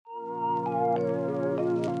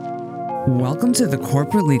Welcome to the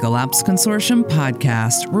Corporate Legal Apps Consortium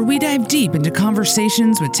podcast, where we dive deep into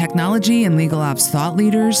conversations with technology and legal apps thought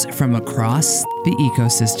leaders from across the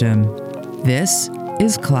ecosystem. This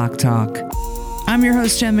is Clock Talk. I'm your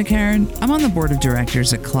host, Jen McCarran. I'm on the board of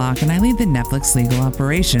directors at Clock, and I lead the Netflix legal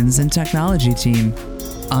operations and technology team.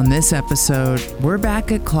 On this episode, we're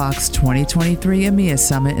back at Clock's 2023 EMEA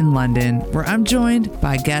Summit in London, where I'm joined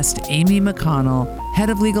by guest Amy McConnell, Head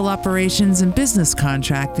of Legal Operations and Business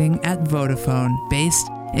Contracting at Vodafone, based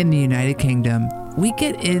in the United Kingdom. We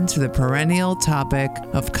get into the perennial topic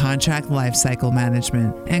of contract lifecycle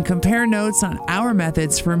management and compare notes on our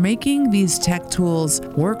methods for making these tech tools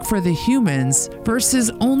work for the humans versus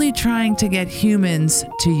only trying to get humans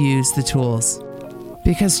to use the tools.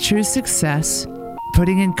 Because true success,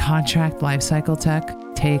 putting in contract lifecycle tech,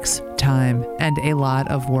 takes time and a lot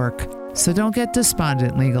of work. So don't get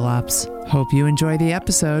despondent, legal ops. Hope you enjoy the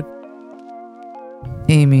episode.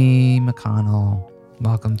 Amy McConnell,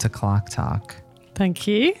 welcome to Clock Talk. Thank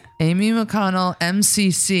you. Amy McConnell,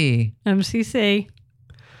 MCC. MCC.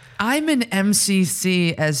 I'm an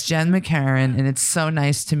MCC as Jen McCarran, and it's so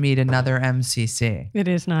nice to meet another MCC. It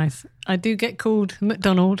is nice. I do get called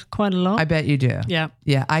McDonald quite a lot. I bet you do. Yeah.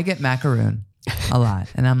 Yeah, I get macaroon a lot.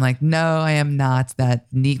 And I'm like, no, I am not that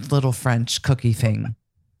neat little French cookie thing.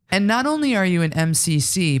 And not only are you an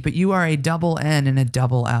MCC, but you are a double N and a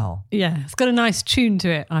double L. Yeah, it's got a nice tune to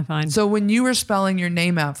it, I find. So when you were spelling your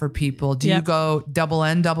name out for people, do you go double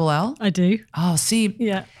N, double L? I do. Oh, see,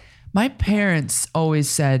 yeah. My parents always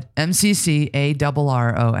said MCC,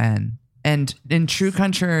 ARRON. And in true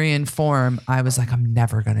contrarian form, I was like, I'm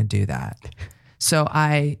never going to do that. So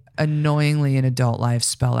I annoyingly in adult life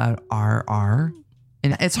spell out RR.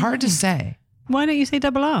 And it's hard to say. Why don't you say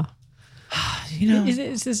double R? You know,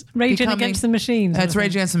 it's just Raging Against the Machine. That's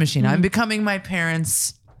Rage Against the Machine. I'm becoming my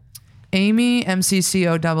parents. Amy,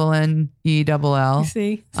 MCCONNELL. You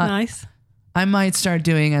see, it's nice. I might start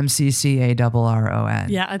doing MCCARRON.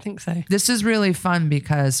 Yeah, I think so. This is really fun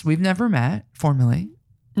because we've never met formally.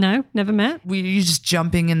 No, never met. We're just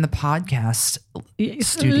jumping in the podcast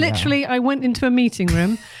studio. Literally, I went into a meeting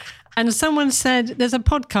room and someone said there's a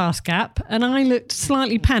podcast gap, and I looked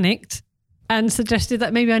slightly panicked and suggested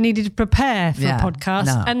that maybe I needed to prepare for a podcast.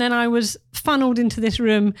 No. And then I was funneled into this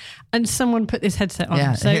room and someone put this headset on.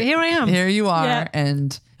 Yeah, so here I am. Here you are. Yeah.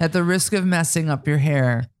 And at the risk of messing up your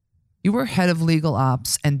hair, you were head of legal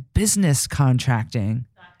ops and business contracting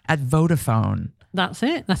at Vodafone. That's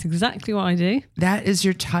it. That's exactly what I do. That is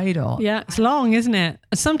your title. Yeah, it's long, isn't it?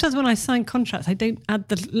 Sometimes when I sign contracts, I don't add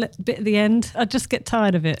the bit at the end. I just get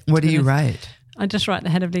tired of it. What do you write? I just write the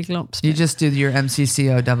head of legal ops. You just do your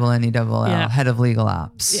MCCONNELL, head of legal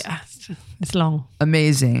ops. Yeah, it's long.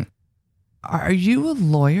 Amazing. Are you a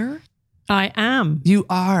lawyer? I am. You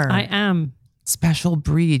are? I am. Special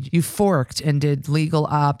breed. You forked and did legal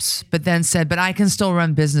ops, but then said, but I can still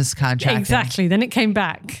run business contracting. Exactly. Then it came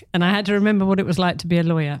back and I had to remember what it was like to be a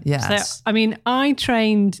lawyer. Yes. So, I mean, I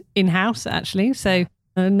trained in-house actually. So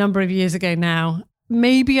a number of years ago now.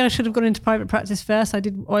 Maybe I should have gone into private practice first. I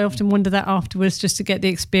often wonder that afterwards just to get the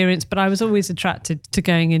experience, but I was always attracted to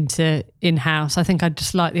going into in-house. I think I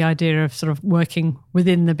just like the idea of sort of working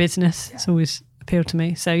within the business. Yeah. It's always appealed to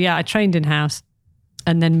me. So yeah, I trained in-house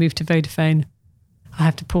and then moved to Vodafone. I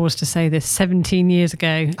have to pause to say this, 17 years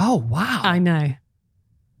ago. Oh, wow. I know.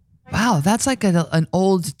 Wow, that's like an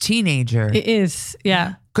old teenager. It is,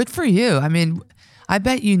 yeah. Good for you. I mean, I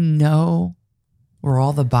bet you know where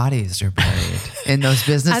all the bodies are buried in those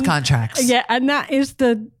business contracts. Yeah, and that is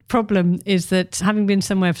the problem, is that having been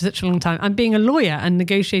somewhere for such a long time, I'm being a lawyer and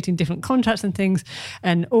negotiating different contracts and things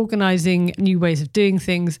and organising new ways of doing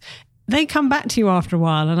things. They come back to you after a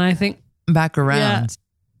while and I think... Back around.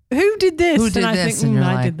 Yeah, who did this? Who did this? And you're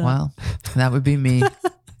like, did that. Well, that would be me.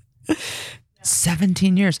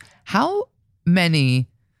 17 years. How many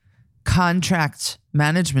contract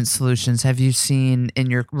management solutions have you seen in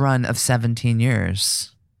your run of 17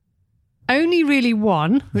 years? Only really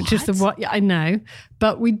one, which is the what? Yeah, I know.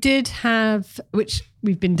 But we did have, which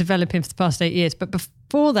we've been developing for the past 8 years. But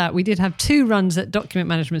before that, we did have 2 runs at document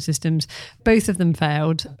management systems. Both of them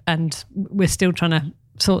failed. And we're still trying to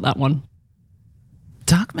sort that one.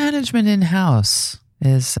 Doc management in-house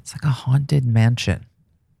it's like a haunted mansion.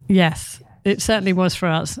 Yes. It certainly was for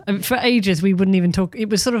us. For ages, we wouldn't even talk. It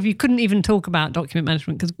was sort of, you couldn't even talk about document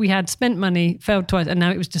management because we had spent money, failed twice, and now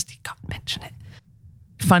it was just, you can't mention it.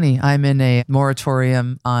 Funny, I'm in a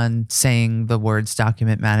moratorium on saying the words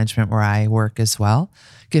document management where I work as well,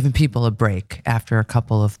 giving people a break after a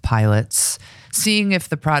couple of pilots, seeing if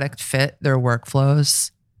the product fit their workflows.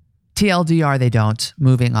 TLDR, they don't.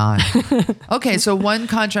 Moving on. Okay, so one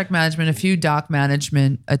contract management, a few doc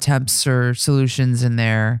management attempts or solutions in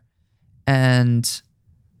there. And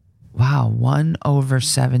wow, 1 over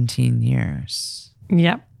 17 years.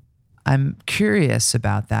 Yep. I'm curious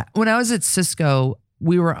about that. When I was at Cisco,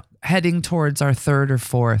 we were heading towards our third or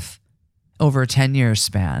fourth over a 10-year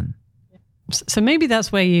span. So maybe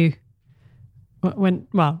that's where you went,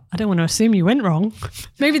 well, I don't want to assume you went wrong.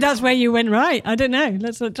 Maybe that's where you went right. I don't know.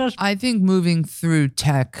 Let's not Josh. I think moving through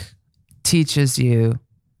tech teaches you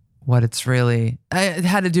what it's really,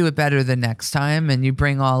 how to do it better the next time. And you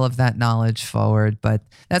bring all of that knowledge forward. But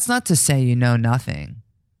that's not to say you know nothing.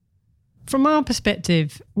 From our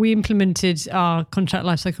perspective, we implemented our contract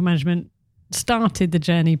lifecycle management, started the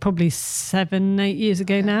journey probably 7-8 years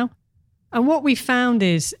ago now. And what we found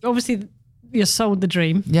is, obviously, you're sold the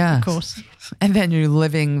dream, of course. And then you're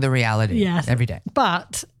living the reality every day.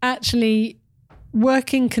 But actually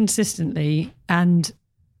working consistently and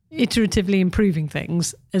iteratively improving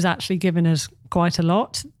things has actually given us quite a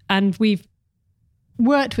lot. And we've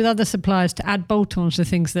worked with other suppliers to add bolt-ons to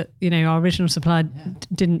things that, our original supplier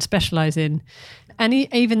didn't specialize in. And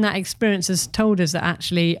even that experience has told us that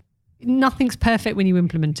actually nothing's perfect when you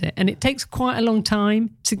implement it. And it takes quite a long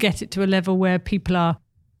time to get it to a level where people are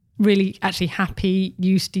really actually happy,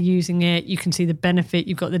 used to using it. You can see the benefit.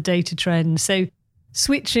 You've got the data trends. So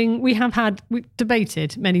switching, we've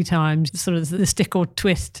debated many times sort of the stick or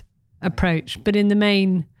twist approach, but in the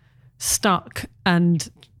main stuck and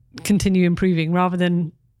continue improving rather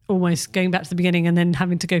than almost going back to the beginning and then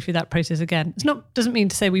having to go through that process again. Doesn't mean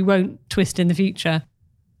to say we won't twist in the future.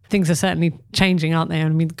 Things are certainly changing, aren't they? I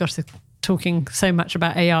mean, gosh, talking so much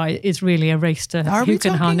about AI is really a race to who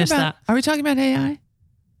can harness that. Are we talking about AI?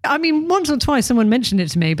 I mean, once or twice someone mentioned it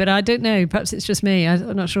to me, but I don't know. Perhaps it's just me.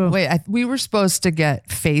 I'm not sure. Wait, we were supposed to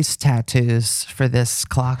get face tattoos for this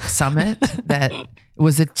clock summit that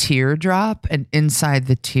was a teardrop, and inside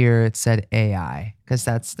the tear it said AI, because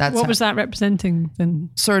that's what was that representing then?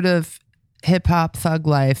 Sort of hip hop, thug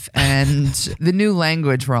life, and the new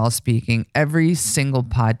language we're all speaking. Every single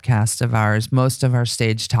podcast of ours, most of our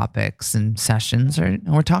stage topics and sessions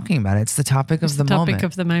we're talking about it. It's the topic of the moment. Topic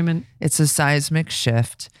of the moment. It's a seismic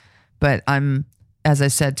shift. But as I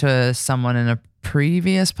said to someone in a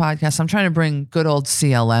previous podcast, I'm trying to bring good old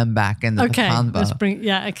CLM back into the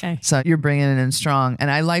convo. Okay. So you're bringing it in strong. And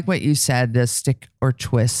I like what you said, the stick or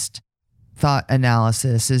twist thought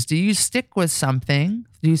analysis is, do you stick with something?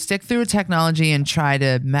 Do you stick through a technology and try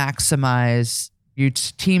to maximize your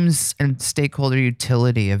team's and stakeholder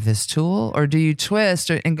utility of this tool? Or do you twist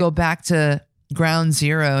and go back to ground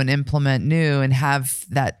zero and implement new and have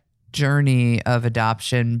that journey of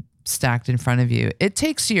adoption stacked in front of you? It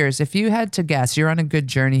takes years. If you had to guess, you're on a good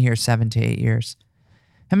journey here, 7 to 8 years.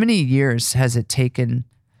 How many years has it taken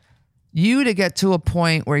you to get to a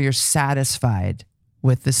point where you're satisfied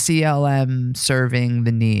with the CLM serving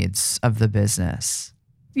the needs of the business?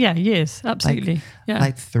 Yeah, years. Absolutely.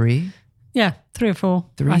 Like 3? Yeah, 3 or 4,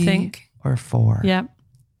 3 I think. Or 4. Yeah.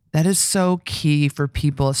 That is so key for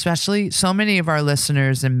people, especially so many of our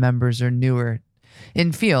listeners and members are newer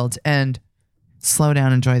in field, and slow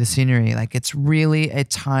down, enjoy the scenery. Like, it's really a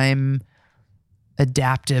time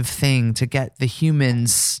adaptive thing to get the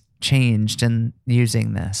humans changed and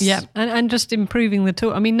using this. Yeah. And just improving the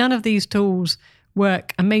tool. I mean, none of these tools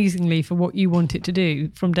work amazingly for what you want it to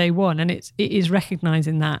do from day one. And it is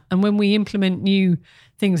recognizing that. And when we implement new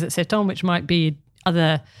things that sit on, which might be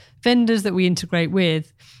other vendors that we integrate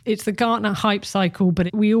with, it's the Gartner hype cycle, but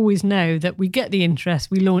we always know that we get the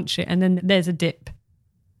interest, we launch it, and then there's a dip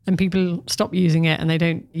and people stop using it and they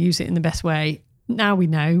don't use it in the best way. Now we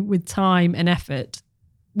know with time and effort,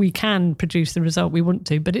 we can produce the result we want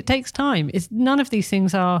to, but it takes time. None of these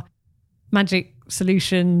things are magic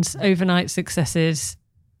solutions, overnight successes.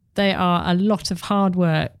 They are a lot of hard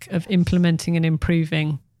work of implementing and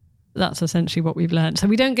improving. That's essentially what we've learned. So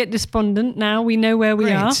we don't get despondent now. We know where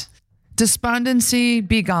we are. Despondency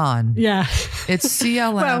be gone. Yeah. It's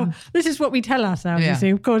CLM. Well, this is what we tell ourselves, you see.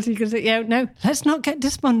 Of course, you can say, no, let's not get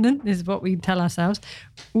despondent. This is what we tell ourselves.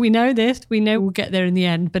 We know this. We know we'll get there in the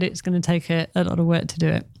end, but it's going to take a lot of work to do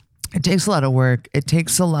it. It takes a lot of work. It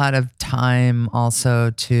takes a lot of time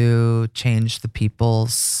also to change the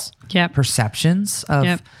people's perceptions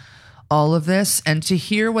of all of this, and to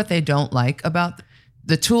hear what they don't like about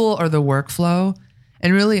the tool or the workflow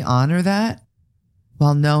and really honor that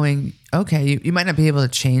while knowing, okay, you might not be able to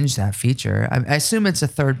change that feature. I assume it's a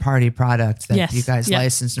third-party product that you guys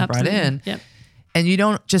licensed and brought in. Yep. And you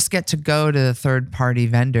don't just get to go to the third-party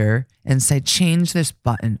vendor and say, change this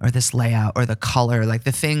button or this layout or the color, like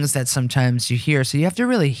the things that sometimes you hear. So you have to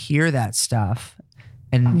really hear that stuff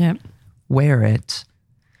and wear it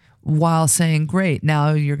while saying, great,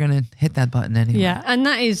 now you're going to hit that button anyway. Yeah, and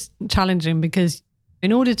that is challenging because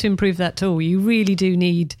in order to improve that tool, you really do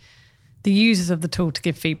need the users of the tool to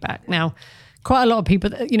give feedback. Now, quite a lot of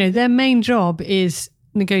people, their main job is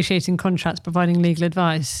negotiating contracts, providing legal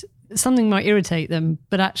advice. Something might irritate them,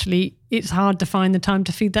 but actually it's hard to find the time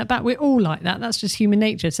to feed that back. We're all like that. That's just human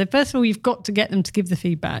nature. So first of all, you've got to get them to give the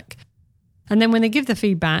feedback. And then when they give the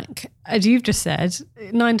feedback, as you've just said,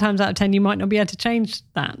 9 times out of 10, you might not be able to change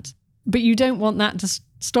that. But you don't want that to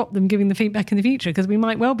stop them giving the feedback in the future, because we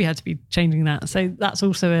might well be able to be changing that. So that's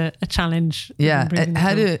also a challenge. Yeah, and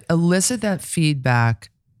how to elicit that feedback,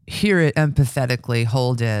 hear it empathetically,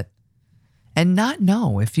 hold it, and not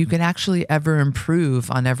know if you can actually ever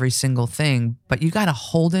improve on every single thing, but you got to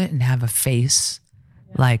hold it and have a face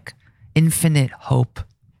like infinite hope.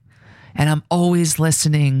 And I'm always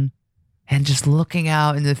listening and just looking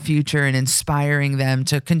out in the future and inspiring them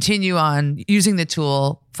to continue on using the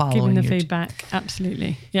tool, following giving the feedback.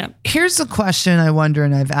 Absolutely. Yeah. Here's the question I wonder,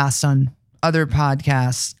 and I've asked on other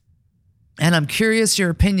podcasts, and I'm curious your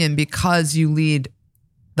opinion because you lead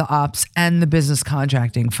the ops and the business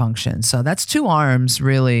contracting function. So that's 2 arms,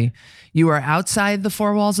 really. You are outside the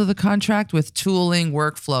 4 walls of the contract with tooling,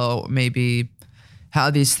 workflow, maybe how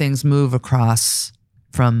these things move across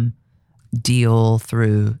from deal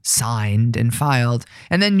through signed and filed.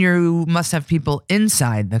 And then you must have people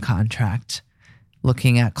inside the contract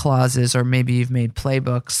looking at clauses, or maybe you've made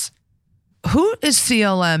playbooks. Who is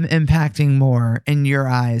CLM impacting more in your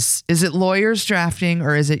eyes? Is it lawyers drafting,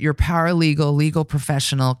 or is it your paralegal, legal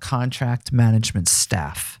professional, contract management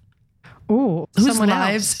staff? Oh, whose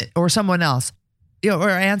lives or someone else? Or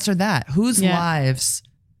answer that. Whose lives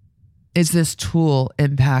is this tool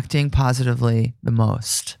impacting positively the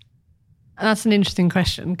most? That's an interesting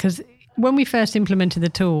question, because when we first implemented the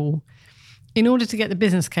tool, in order to get the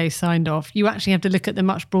business case signed off, you actually have to look at the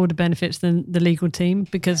much broader benefits than the legal team,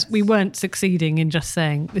 because we weren't succeeding in just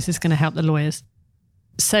saying this is going to help the lawyers.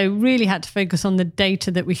 So really had to focus on the data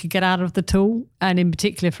that we could get out of the tool, and in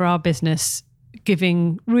particular for our business,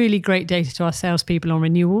 giving really great data to our salespeople on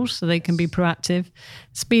renewals so they can be proactive,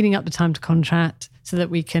 speeding up the time to contract so that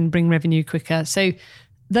we can bring revenue quicker. So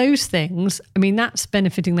those things, I mean, that's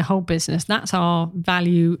benefiting the whole business. That's our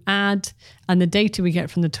value add, and the data we get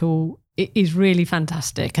from the tool is really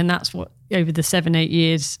fantastic. And that's what over the 7-8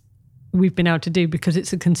 years we've been able to do, because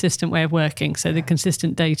it's a consistent way of working. So the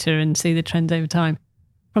consistent data and see the trends over time.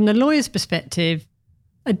 From the lawyer's perspective,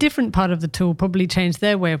 a different part of the tool probably changed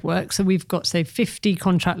their way of work. So we've got, say, 50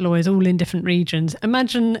 contract lawyers all in different regions.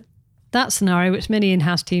 Imagine that scenario, which many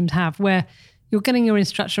in-house teams have, where you're getting your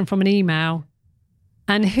instruction from an email.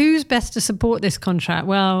 And who's best to support this contract?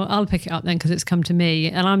 Well, I'll pick it up then because it's come to me.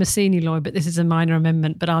 And I'm a senior lawyer, but this is a minor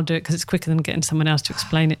amendment, but I'll do it because it's quicker than getting someone else to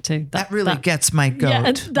explain it to. That really gets my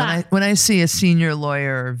goat. Yeah, when I see a senior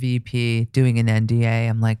lawyer or VP doing an NDA,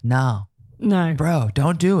 I'm like, no, bro,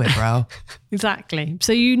 don't do it, bro. Exactly.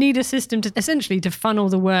 So you need a system to essentially to funnel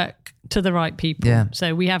the work to the right people. Yeah.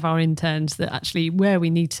 So we have our interns that actually, where we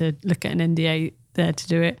need to look at an NDA, there to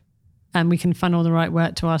do it. And we can funnel the right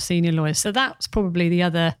work to our senior lawyers. So that's probably the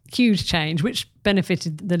other huge change, which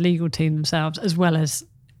benefited the legal team themselves, as well as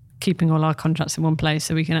keeping all our contracts in one place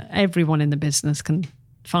so everyone in the business can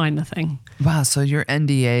find the thing. Wow. So your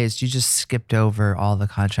NDAs, you just skipped over all the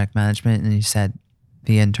contract management and you said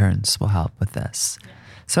the interns will help with this.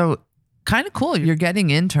 So kind of cool. You're getting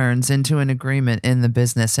interns into an agreement in the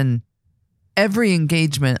business, and every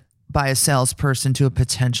engagement by a salesperson to a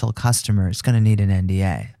potential customer is going to need an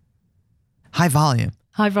NDA. High volume.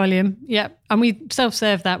 High volume, yeah. And we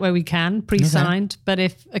self-serve that where we can, pre-signed. Okay. But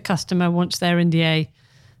if a customer wants their NDA,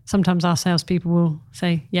 sometimes our salespeople will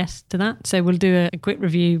say yes to that. So we'll do a quick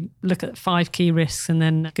review, look at 5 key risks, and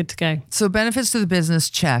then good to go. So benefits to the business,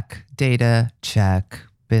 check. Data, check.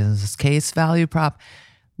 Business case, value prop.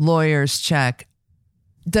 Lawyers, check.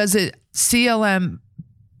 Does it CLM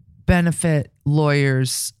benefit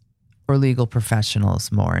lawyers or legal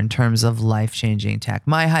professionals more in terms of life-changing tech?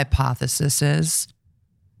 My hypothesis is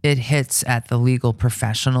it hits at the legal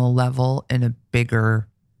professional level in a bigger,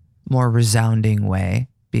 more resounding way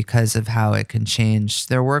because of how it can change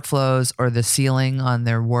their workflows or the ceiling on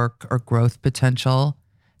their work or growth potential.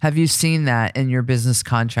 Have you seen that in your business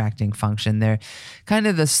contracting function? They're kind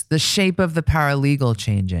of the shape of the paralegal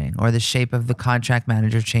changing or the shape of the contract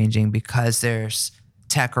manager changing because there's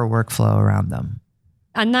tech or workflow around them.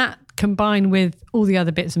 And that combined with all the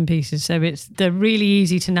other bits and pieces. So it's the really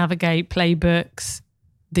easy to navigate playbooks,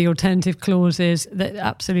 the alternative clauses that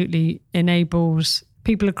absolutely enables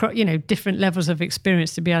people across, different levels of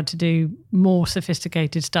experience to be able to do more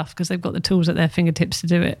sophisticated stuff because they've got the tools at their fingertips to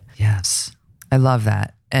do it. Yes. I love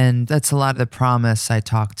that. And that's a lot of the promise I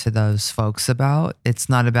talk to those folks about. It's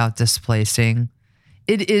not about displacing.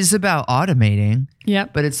 It is about automating.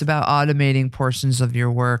 Yep. But it's about automating portions of your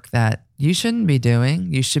work that you shouldn't be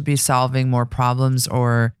doing. You should be solving more problems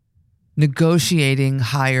or negotiating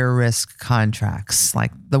higher risk contracts.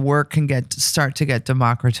 Like the work can start to get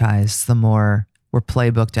democratized the more we're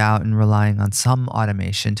playbooked out and relying on some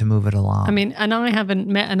automation to move it along. I mean, and I haven't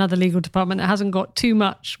met another legal department that hasn't got too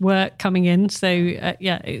much work coming in. So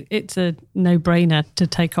it's a no-brainer to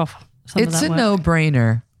take off some of that work. It's a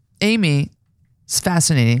no-brainer. Amy, it's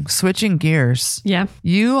fascinating. Switching gears. Yeah.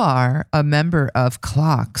 You are a member of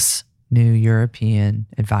CLOC's new European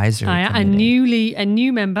Advisory Committee. A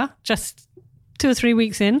new member, just 2 or 3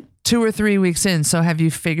 weeks in. 2 or 3 weeks in. So have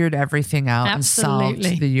you figured everything out Absolutely. and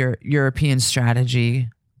solved the European strategy?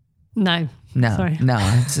 No. Sorry. No.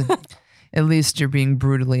 At least you're being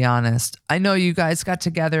brutally honest. I know you guys got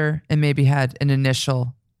together and maybe had an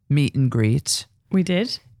initial meet and greet. We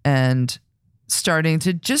did. And starting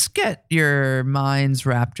to just get your minds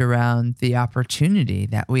wrapped around the opportunity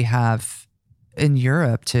that we have in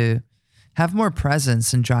Europe to have more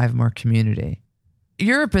presence and drive more community.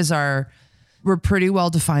 Europe is we're pretty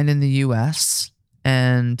well defined in the US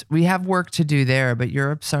and we have work to do there, but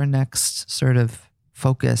Europe's our next sort of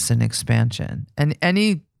focus and expansion. And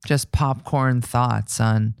any just popcorn thoughts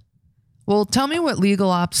on, well, tell me what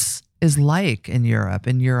legal ops is like in Europe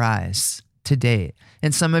in your eyes to date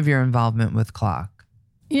and some of your involvement with CLOC.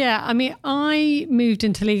 Yeah, I mean, I moved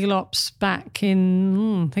into legal ops back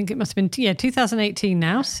in, I think it must have been, 2018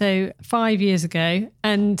 now, so 5 years ago.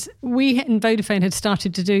 And we in Vodafone had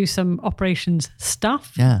started to do some operations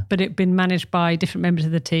stuff, but it'd been managed by different members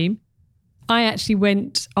of the team. I actually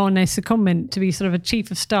went on a secondment to be sort of a chief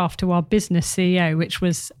of staff to our business CEO, which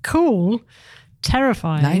was cool,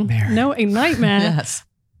 terrifying. Nightmare. No, a nightmare. Yes.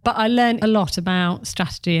 But I learned a lot about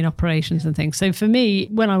strategy and operations and things. So for me,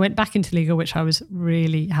 when I went back into legal, which I was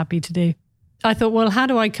really happy to do, I thought, well, how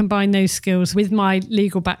do I combine those skills with my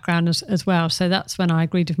legal background as well? So that's when I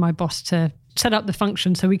agreed with my boss to set up the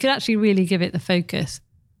function so we could actually really give it the focus.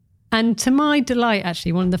 And to my delight,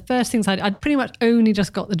 actually, one of the first things I'd pretty much only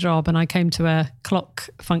just got the job and I came to a CLOC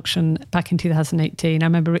function back in 2018. I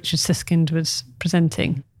remember Richard Siskind was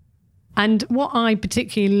presenting. And what I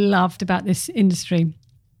particularly loved about this industry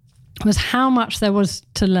was how much there was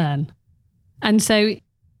to learn. And so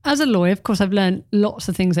as a lawyer, of course, I've learned lots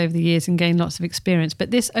of things over the years and gained lots of experience, but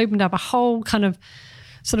this opened up a whole kind of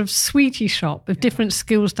sort of sweetie shop of different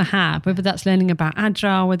skills to have, whether that's learning about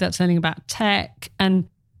agile, whether that's learning about tech, and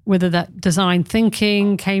whether that design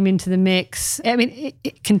thinking came into the mix. I mean,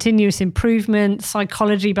 continuous improvement,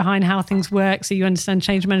 psychology behind how things work, so you understand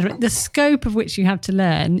change management. The scope of which you have to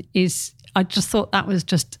learn I just thought that was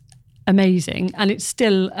just amazing. And it's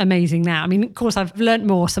still amazing now. I mean, of course, I've learned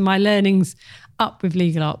more, so my learning's up with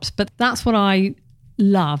legal ops, but that's what I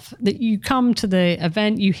love, that you come to the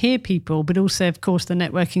event, you hear people, but also, of course, the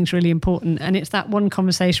networking is really important. And it's that one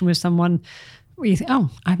conversation with someone where you think, oh,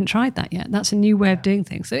 I haven't tried that yet. That's a new way of doing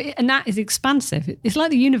things. And that is expansive. It's like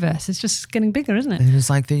the universe. It's just getting bigger, isn't it? It is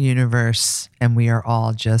like the universe, and we are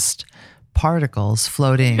all just particles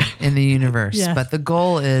floating in the universe. Yeah. But the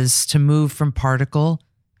goal is to move from particle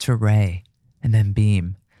to ray and then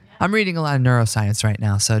beam. I'm reading a lot of neuroscience right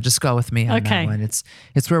now, so just go with me on that one.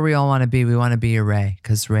 It's where we all want to be. We want to be a ray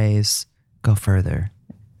because rays go further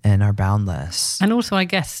and are boundless. And also, I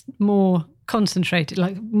guess, more concentrated,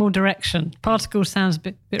 like more direction. Particle sounds a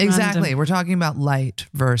bit exactly. random. We're talking about light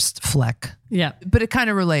versus fleck. Yeah. But it kind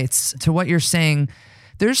of relates to what you're saying.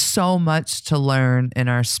 There's so much to learn in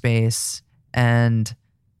our space, and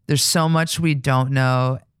there's so much we don't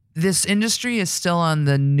know. This industry is still on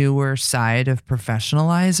the newer side of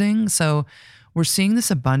professionalizing. So we're seeing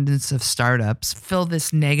this abundance of startups fill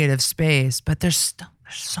this negative space, but there's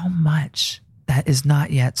so much that is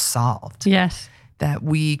not yet solved. Yes. That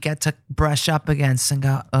we get to brush up against and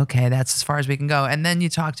go, okay, that's as far as we can go. And then you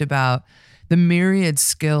talked about the myriad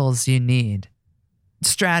skills you need.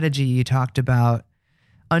 Strategy, you talked about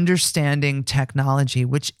understanding technology,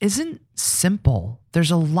 which isn't simple.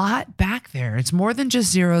 There's a lot back there. It's more than just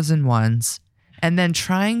zeros and ones. And then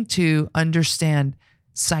trying to understand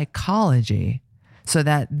psychology so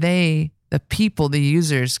that the people, the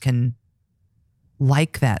users, can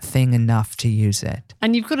like that thing enough to use it.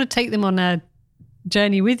 And you've got to take them on a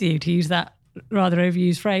journey with you, to use that rather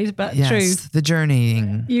overused phrase, but yes, true. The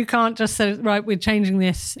journeying. You can't just say, right, we're changing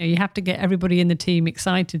this. You have to get everybody in the team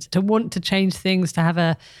excited to want to change things, to have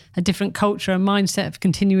a different culture, a mindset of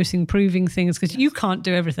continuous improving things, because you can't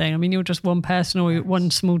do everything. I mean, you're just one person or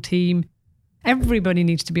one small team. Everybody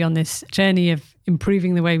needs to be on this journey of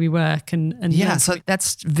improving the way we work. And yeah, so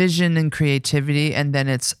that's vision and creativity. And then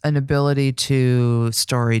it's an ability to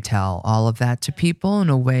storytell all of that to people in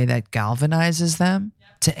a way that galvanizes them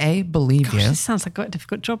to believe you. This sounds like quite a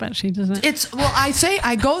difficult job, actually, doesn't it?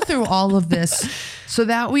 I go through all of this so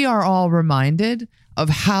that we are all reminded of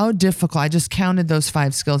how difficult. I just counted those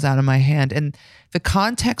 5 skills out of my hand, and the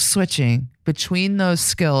context switching between those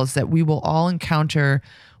skills that we will all encounter,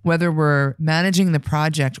 whether we're managing the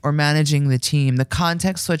project or managing the team, the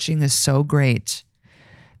context switching is so great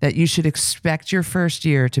that you should expect your first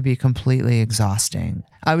year to be completely exhausting.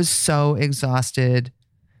 I was so exhausted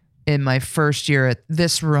in my first year at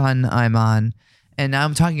this run I'm on. And now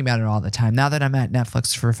I'm talking about it all the time. Now that I'm at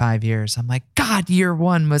Netflix for 5 years, I'm like, God, year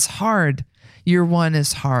 1 was hard. Year 1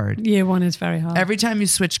 is hard. Year 1 is very hard. Every time you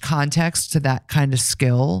switch context to that kind of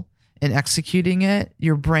skill and executing it,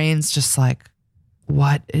 your brain's just like,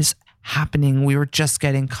 what is happening? We were just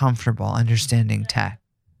getting comfortable understanding tech.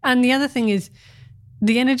 And the other thing is,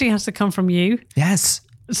 the energy has to come from you. Yes.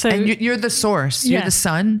 So and you're the source. Yes. You're the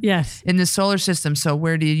sun yes. in the solar system. So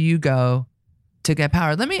where do you go to get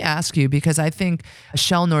power? Let me ask you, because I think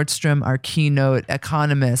Shel Nordstrom, our keynote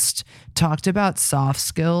economist, talked about soft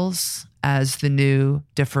skills as the new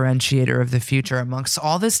differentiator of the future amongst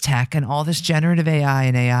all this tech and all this generative AI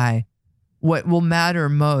and AI. What will matter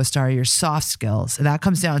most are your soft skills. And that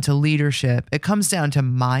comes down to leadership. It comes down to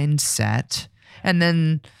mindset. And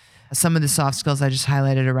then some of the soft skills I just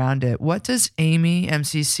highlighted around it. What does Amy,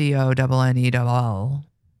 MCCONNELL,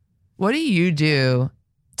 what do you do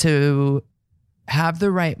to have the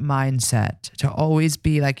right mindset, to always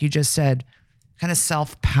be, like you just said, kind of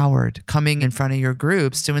self-powered, coming in front of your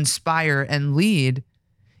groups to inspire and lead,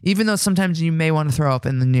 even though sometimes you may want to throw up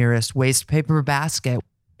in the nearest waste paper basket?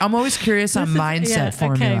 I'm always curious on mindset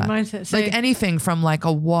formula. Okay, mindset. So, like anything from like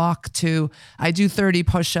a walk to I do 30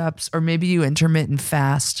 push-ups, or maybe you intermittent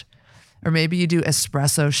fast, or maybe you do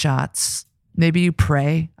espresso shots. Maybe you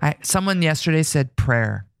pray. Someone yesterday said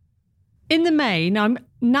prayer. in the main, I'm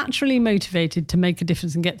naturally motivated to make a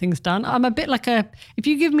difference and get things done. I'm a bit like if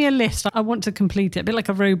you give me a list, I want to complete it. A bit like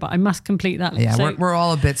a robot. I must complete that list. Yeah, so, we're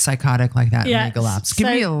all a bit psychotic like that in yeah, legal apps. Give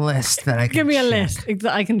me a list that I can Give me a check. list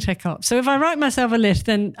that I can check off. So if I write myself a list,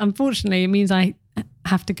 then unfortunately it means I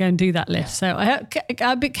have to go and do that list. So I'm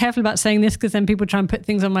a bit careful about saying this because then people try and put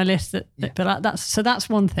things on my list that's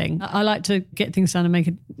one thing. I like to get things done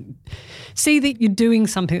and see that you're doing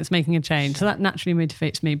something that's making a change. So that naturally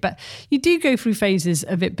motivates me. But you do go through phases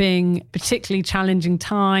of it being particularly challenging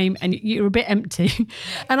time and you're a bit empty.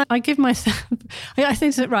 And I give myself, I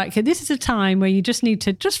think that, right, okay, this is a time where you just need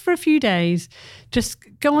to, just for a few days, just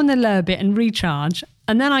go on the low bit and recharge.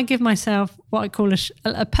 And then I give myself what I call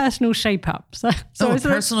a personal shape up. So a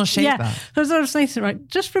personal shape up. So I sort of say, right,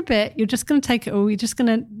 just for a bit, you're just going to take it all. You're just going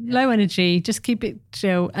to low energy, just keep it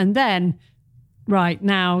chill. And then, right,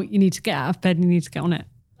 now you need to get out of bed and you need to get on it.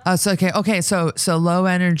 Oh, so okay. So low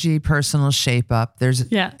energy personal shape up.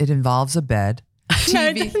 It involves a bed.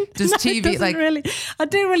 TV. I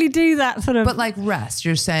don't really do that sort of. But like rest,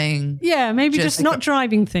 you're saying. Yeah, maybe just like not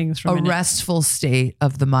driving things for a minute. Restful state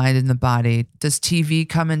of the mind and the body. Does TV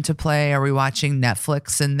come into play? Are we watching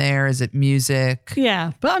Netflix in there? Is it music?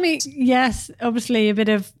 Yeah, but I mean, yes, obviously a bit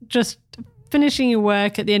of just finishing your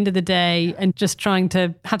work at the end of the day and just trying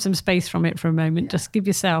to have some space from it for a moment. Yeah. Just give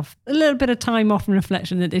yourself a little bit of time off and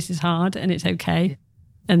reflection that this is hard and it's okay. Yeah.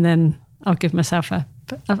 And then I'll give myself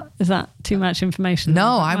is that too much information?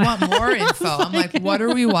 No, I want more info. I'm like, what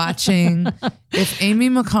are we watching? If Amy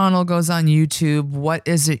McConnell goes on YouTube, what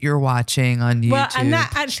is it you're watching on YouTube? Well, and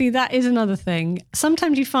that is another thing.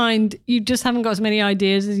 Sometimes you find you just haven't got as many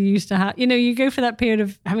ideas as you used to have. You know, you go for that period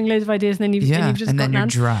of having loads of ideas and then you've just got none.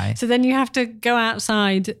 Dry. So then you have to go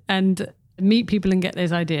outside and meet people and get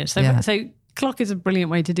those ideas. So clock is a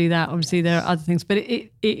brilliant way to do that. Obviously, there are other things, but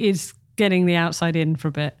it is getting the outside in for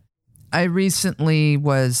a bit. I recently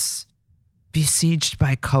was besieged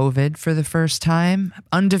by COVID for the first time.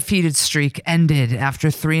 Undefeated streak ended after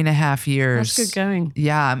 3.5 years. That's good going.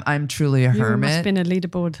 Yeah, I'm truly a hermit. You must have been a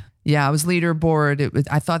leaderboard. Yeah, I was leaderboard.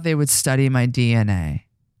 I thought they would study my DNA.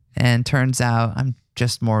 And turns out I'm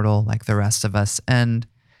just mortal like the rest of us. And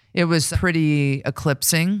it was pretty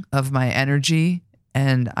eclipsing of my energy.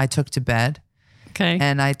 And I took to bed. Okay.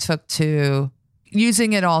 And I took to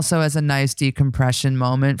using it also as a nice decompression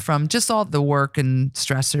moment from just all the work and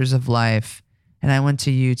stressors of life. and I went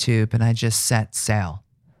to YouTube and I just set sail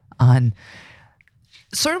on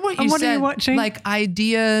sort of what you said. What are you watching? Like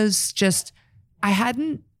ideas, I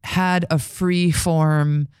hadn't had a free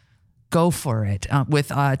form go for it with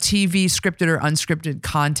TV scripted or unscripted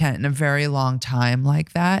content in a very long time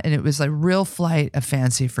like that. And it was like real flight of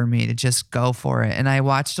fancy for me to just go for it. And I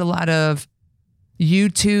watched a lot of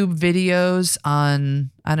YouTube videos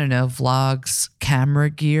on, I don't know, vlogs, camera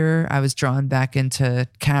gear. I was drawn back into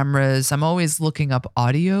cameras. I'm always looking up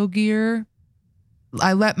audio gear.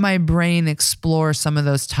 I let my brain explore some of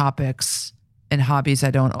those topics and hobbies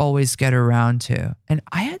I don't always get around to. And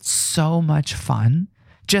I had so much fun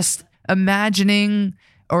just imagining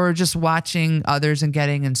or just watching others and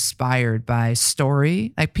getting inspired by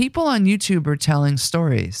story. Like people on YouTube are telling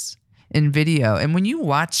stories in video. And when you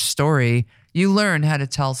watch story, you learn how to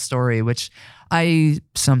tell story, which I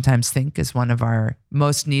sometimes think is one of our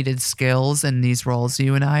most needed skills in these roles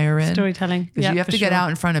you and I are in. Storytelling. Because you have to get out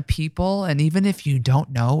in front of people. And even if you don't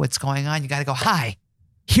know what's going on, you got to go, hi,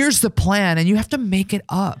 here's the plan. And you have to make it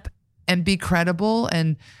up and be credible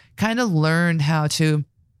and kind of learn how to.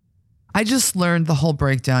 I just learned the whole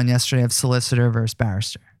breakdown yesterday of solicitor versus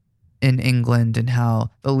barrister in England and how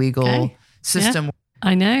the legal system. Yeah,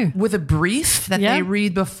 I know. With a brief that they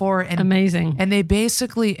read before. And, amazing. And they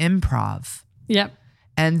basically improv. Yep.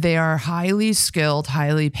 And they are highly skilled,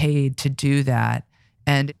 highly paid to do that.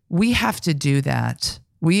 And we have to do that.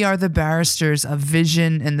 We are the barristers of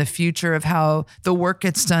vision and the future of how the work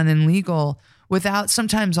gets done in legal without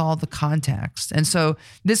sometimes all the context. And so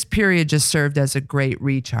this period just served as a great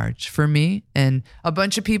recharge for me and a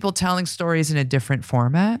bunch of people telling stories in a different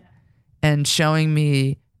format and showing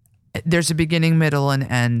me there's a beginning, middle, and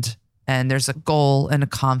end, and there's a goal and a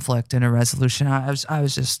conflict and a resolution. I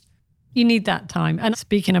was just... You need that time. And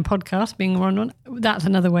speaking of podcasts, being one, that's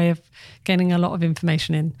another way of getting a lot of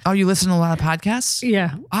information in. Oh, you listen to a lot of podcasts?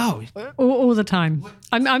 Yeah. Oh. All the time.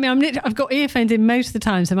 I've got earphones in most of the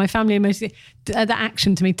time. So my family are mostly, the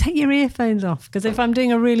action to me, take your earphones off. Because if I'm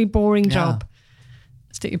doing a really boring job,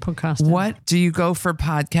 stick your podcast in. What do you go for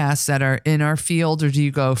podcasts that are in our field or do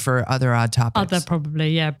you go for other odd topics? Other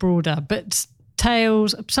probably, broader. But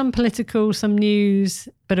tales, some political, some news,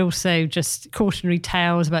 but also just cautionary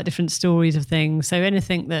tales about different stories of things. So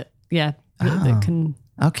anything that can.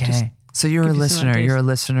 Okay. So you're a listener. You're a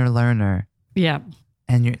listener learner. Yeah.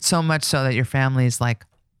 And you're so much so that your family is like,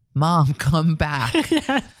 Mom, come back.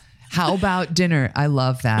 Yeah. How about dinner? I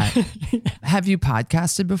love that. Have you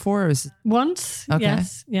podcasted before? Once. Okay.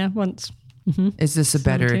 Yes. Yeah, once. Mm-hmm. Is this a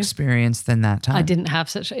better experience than that time? I didn't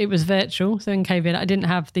have it was virtual. So in COVID, I didn't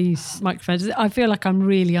have these microphones. I feel like I'm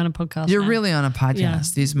really on a podcast. You're now. Really on a podcast. Yeah.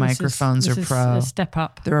 These microphones this are is pro. A step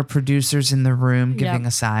up. There are producers in the room giving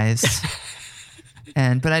a size.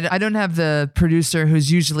 But I don't have the producer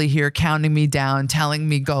who's usually here counting me down, telling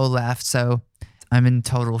me go left. So I'm in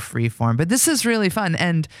total free form. But this is really fun.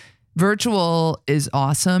 And virtual is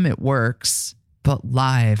awesome. It works. But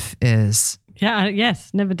live is... Yeah,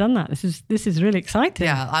 yes, never done that. This is really exciting.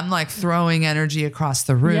 Yeah, I'm like throwing energy across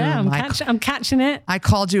the room. Yeah, I'm catching it. I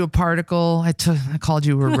called you a particle. I called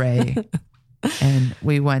you a ray. And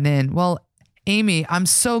we went in. Well, Amy, I'm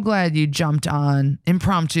so glad you jumped on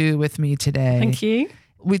impromptu with me today. Thank you.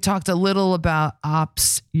 We talked a little about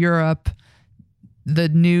Ops Europe. The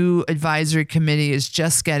new advisory committee is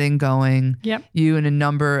just getting going. Yep. You and a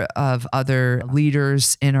number of other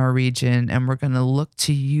leaders in our region, and we're going to look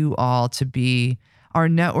to you all to be our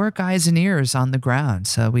network eyes and ears on the ground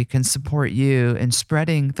so we can support you in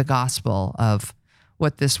spreading the gospel of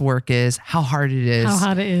what this work is, how hard it is. How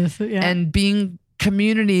hard it is, yeah. And being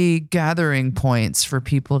community gathering points for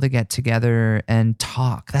people to get together and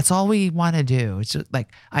talk. That's all we want to do. It's just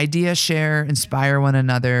like idea share, inspire one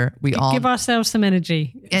another. We all give ourselves some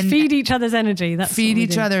energy and feed each other's energy. Feed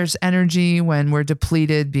each other's energy when we're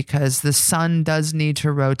depleted because the sun does need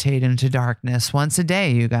to rotate into darkness once a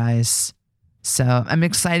day, you guys. So I'm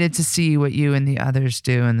excited to see what you and the others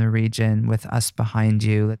do in the region with us behind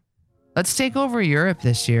you. Let's take over Europe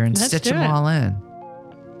this year and stitch them all in.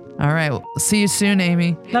 All right. Well, see you soon,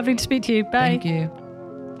 Amy. Lovely to speak to you. Bye. Thank you.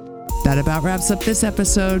 That about wraps up this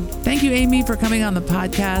episode. Thank you, Amy, for coming on the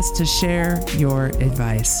podcast to share your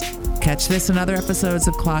advice. Catch this and other episodes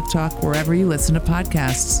of Clock Talk wherever you listen to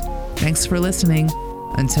podcasts. Thanks for listening.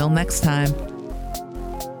 Until next time.